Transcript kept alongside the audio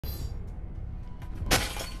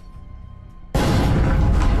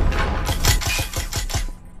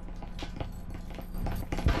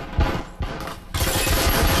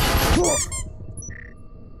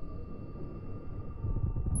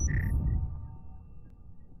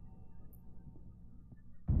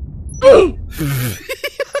Oh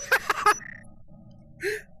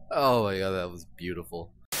my god, that was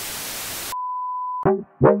beautiful.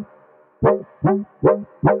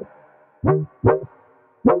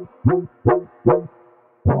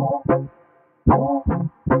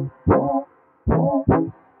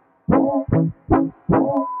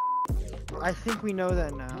 I think we know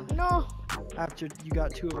that now. No. After you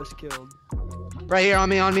got 2 of us killed. Right here, on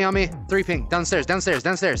me. 3 ping. Downstairs.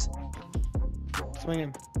 Swing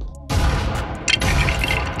him.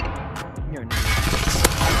 You're an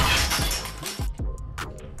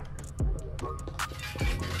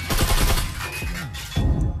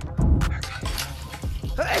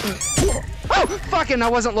Oh, fucking! I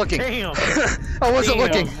wasn't looking. Damn. I wasn't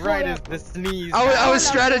looking. Right as the sneeze. I was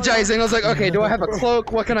strategizing. I was like, okay, do I have a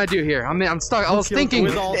cloak? What can I do here? I'm stuck. I was thinking,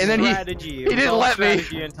 and then he didn't let me.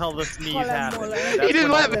 Until the sneeze happened. He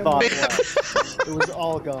didn't let me. It was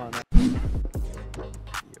all gone.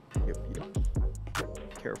 Yep.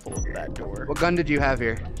 Careful of that door. What gun did you have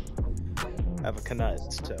here? I have a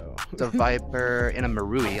Knut, so. It's a Viper and a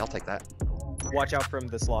Marui. I'll take that. Watch out from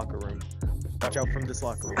this locker room. Watch out from this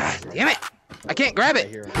locker room. Damn it! I can't grab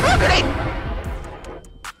it. Right Oh, grenade!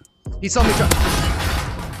 He saw me.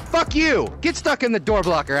 Fuck you! Get stuck in the door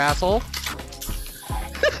blocker, asshole.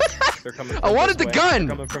 They're coming. I wanted the gun.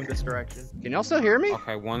 They're coming from this direction. Can y'all still hear me?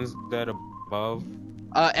 Okay, one's dead above.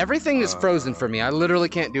 Everything is frozen for me. I literally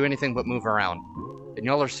can't do anything but move around. And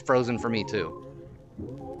y'all are frozen for me too.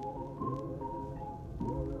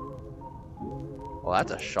 Well,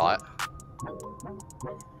 that's a shot.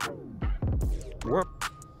 Whoop.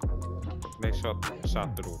 They shot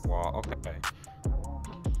through the wall. Okay.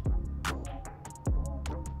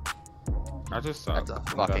 I just saw. That's a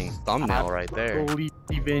fucking thumbnail right there. Believe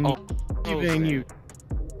in you. Believe in you.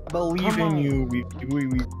 Believe in you. We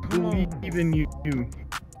believe in you.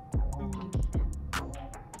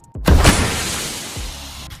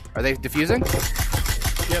 Are they defusing?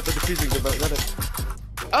 Yeah, they're defusing. They're about ready.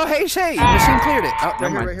 Oh, hey, Shay! Machine cleared it. Oh,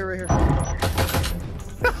 never mind. Right here.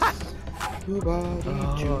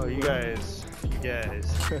 Oh, you guys.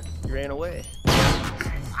 You ran away.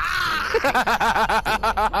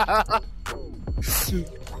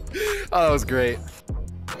 Oh, that was great.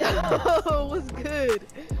 Oh, what's good?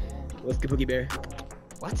 What's good, Boogie Bear?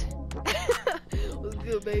 What? What's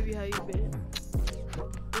good, baby? How you been?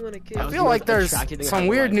 You wanna kill? I feel like there's some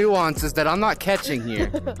weird nuances that I'm not catching here.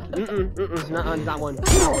 Not one.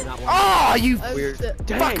 Oh, you weird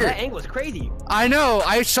Dang, fucker! that angle was crazy. I know.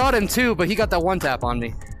 I shot him too, but he got that one tap on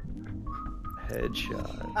me.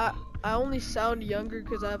 Headshot. I only sound younger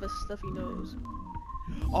because I have a stuffy nose.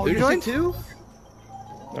 Oh, Who you're joined? sick too?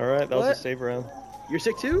 Alright, that was What? a save round. You're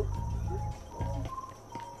sick too?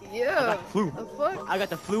 Yeah. Flu. The fuck? I got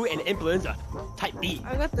the flu and influenza. Type B.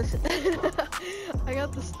 I got the I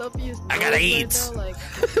got the stuffiest. I got nose AIDS. Right now, like,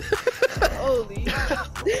 holy.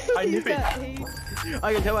 I knew You got it. AIDS.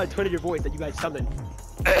 I can tell by the tone of your voice that you guys something.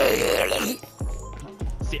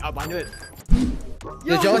 See, I knew it.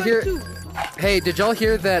 Yo, Did y'all mine hear? too. Hey, did y'all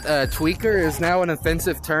hear that tweaker is now an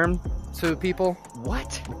offensive term to people?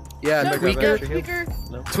 What? Yeah, No, tweaker. tweaker.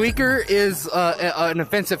 Tweaker is an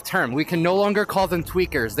offensive term. We can no longer call them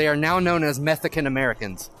tweakers. They are now known as Mexican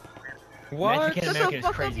Americans. What? Shut the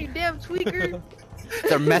fuck up, you damn tweaker.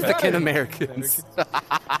 They're Mexican Americans.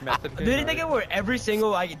 Do they think it were every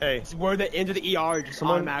single word that ends with the ER just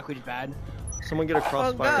Someone- automatically bad? Someone get a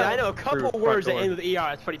crossfire. God. Yeah, I know a couple through words that front end door. with ER.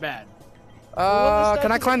 That's pretty bad.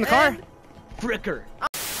 Can I climb the car? Fricker.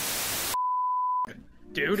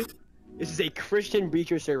 Dude, this is a Christian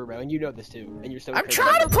breacher server, bro, and you know this too. And you're so. I'm crazy.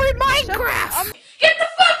 trying to play Minecraft. Get the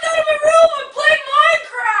fuck out of my room and play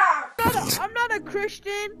Minecraft! I'm not a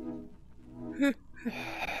Christian.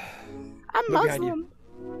 I'm Look behind Muslim.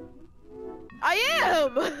 I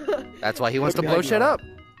am. That's why he wants to Look blow behind shit you. up.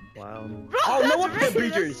 Wow. Bro, Oh, no that's wonder right. the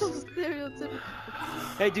breachers. That's so stereotypical.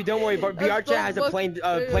 Hey, dude, don't worry. VR That's chat so has a fucking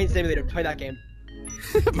plane simulator. Play that game.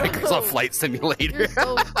 Microsoft Flight You're Simulator.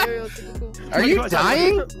 so stereotypical. Are you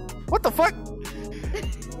dying? What the fuck?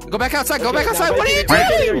 Go back outside. Go back outside. What are you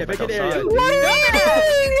doing? Vacant area. What are you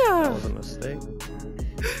That doing? was a mistake.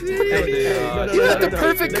 You have the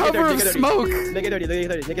perfect cover of smoke. Make it 30, make it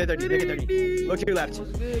 30, make it 30, make it 30. Look to your left.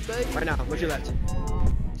 What's good, baby? Right now, look to your left.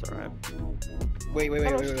 It's alright. Wait. I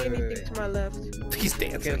don't see anything to my left. He's Okay,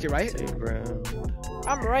 dancing. look to your right. Save round.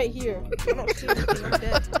 I'm right here. I don't see anything. I'm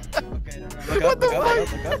dead. Okay, What look the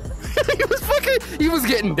up, look up. He was fucking. He was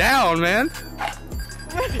getting down, man.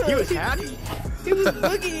 He was happy. He was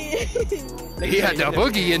boogieing. He had the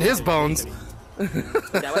boogie in his bones.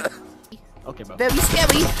 That way? Okay, bro. Very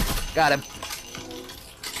scary. Got him.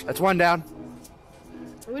 That's one down.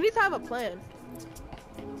 We need to have a plan.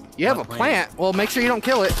 You have a What plant? Well, make sure you don't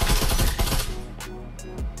kill it.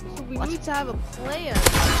 So we need to have a plan.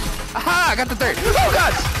 Aha! I got the third. Oh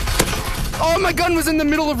god! Oh, my gun was in the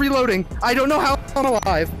middle of reloading. I don't know how I'm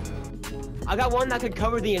alive. I got one that could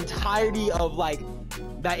cover the entirety of like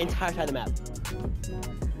that entire side of the map.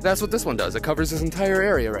 That's what this one does. It covers this entire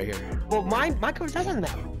area right here. Well, mine covers that side of the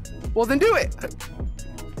map. Well, then do it.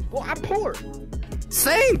 Well, I'm poor.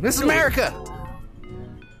 Same. This is America.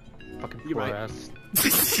 Fucking You're right. poor ass.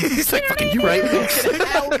 He's like, fucking you right. Red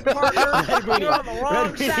weenie. You're on the wrong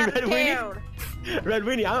Red weenie, side red of weenie. town. Red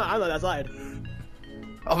weenie, I'm on that side.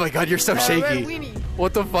 Oh my god, you're so Red shaky. weenie.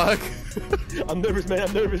 What the fuck? I'm nervous, man.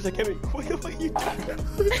 I'm nervous. I can't. What are you doing?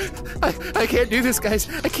 I can't do this, guys.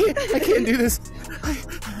 I can't do this.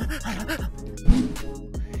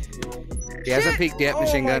 He hasn't peeked yet,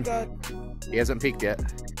 machine gun. God. He hasn't peeked yet.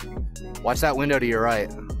 Watch that window to your right.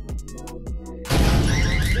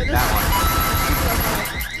 That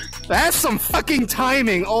one. That's some fucking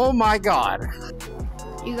timing. Oh my god.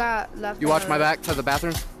 You got left. You watch my back to the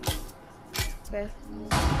bathroom? Okay.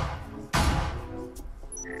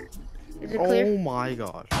 Is it clear? Oh my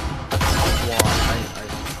gosh.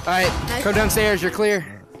 Alright, go downstairs. You're clear.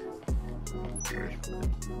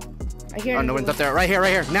 I hear Oh, no one's up there. Right here,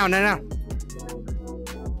 right here. Now.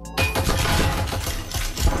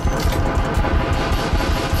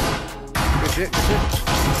 Good shit.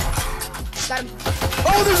 Got him.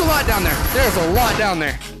 Oh, there's a lot down there. There's a lot down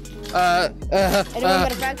there. Anyone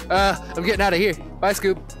got a frag? I'm getting out of here. Bye,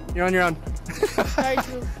 Scoop. You're on your own. Sorry,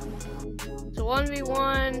 Drew. So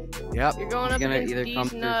 1v1. Yep. You're going He's up gonna against either these come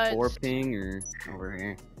through nuts. 4 ping or over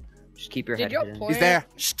here. Just keep your Did head your hidden. point? He's there.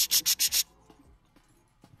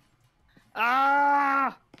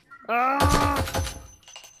 Ah!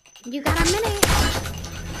 You got a minute.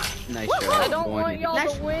 Nice I shot. don't want y'all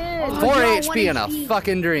to win. 4 y'all HP in a want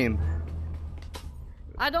fucking dream.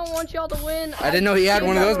 I don't want y'all to win. I didn't know he had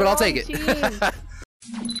one of those, but I'll take it.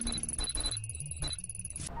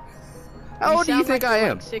 How old do you think I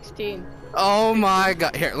am? 16. Oh my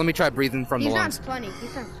god. Here, let me try breathing from the He lungs. sounds funny. He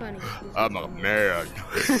sounds funny. I'm a man.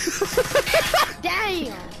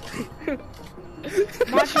 Damn!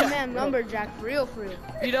 Macho Man Lumberjack, for real, for real.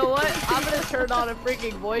 You know what? I'm gonna turn on a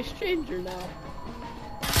freaking voice changer now.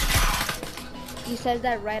 He says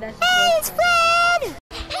that right as it's Fred! Hey,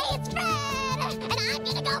 it's Fred! And I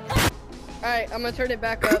need to go. Alright, I'm gonna turn it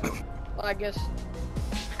back up. Well, I guess.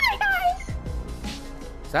 Hi, guys!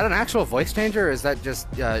 Is that an actual voice changer, or is that just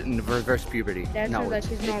reverse puberty? That's No, like it's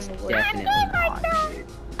his normal voice. definitely not. Dude.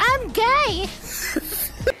 I'm gay!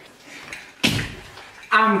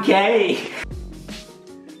 I'm gay.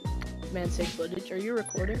 Man, safe footage. Are you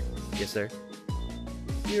recording? Yes, sir.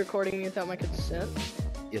 You recording without my consent?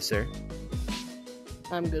 Yes, sir.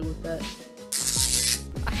 I'm good with that.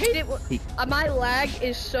 I hate it. My lag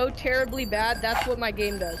is so terribly bad. That's what my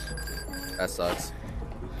game does. That sucks.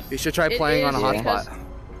 You should try It playing on a is, because hotspot.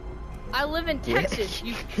 I live in Texas.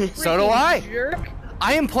 You So do I. freaking jerk.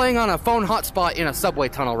 I am playing on a phone hotspot in a subway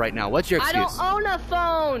tunnel right now. What's your I excuse? don't own a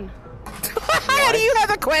phone How do you have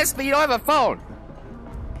a Quest but you don't have a phone?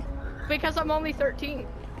 because I'm only 13.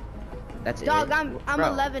 That's Dog, it. I'm Bro,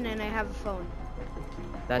 11 and I have a phone.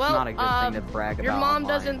 That's well, not a good thing to brag about. Your mom online,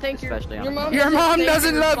 doesn't think especially on your a mom. Your mom think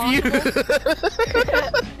doesn't you're love you.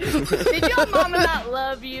 responsible. Did your mama not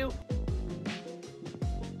love you?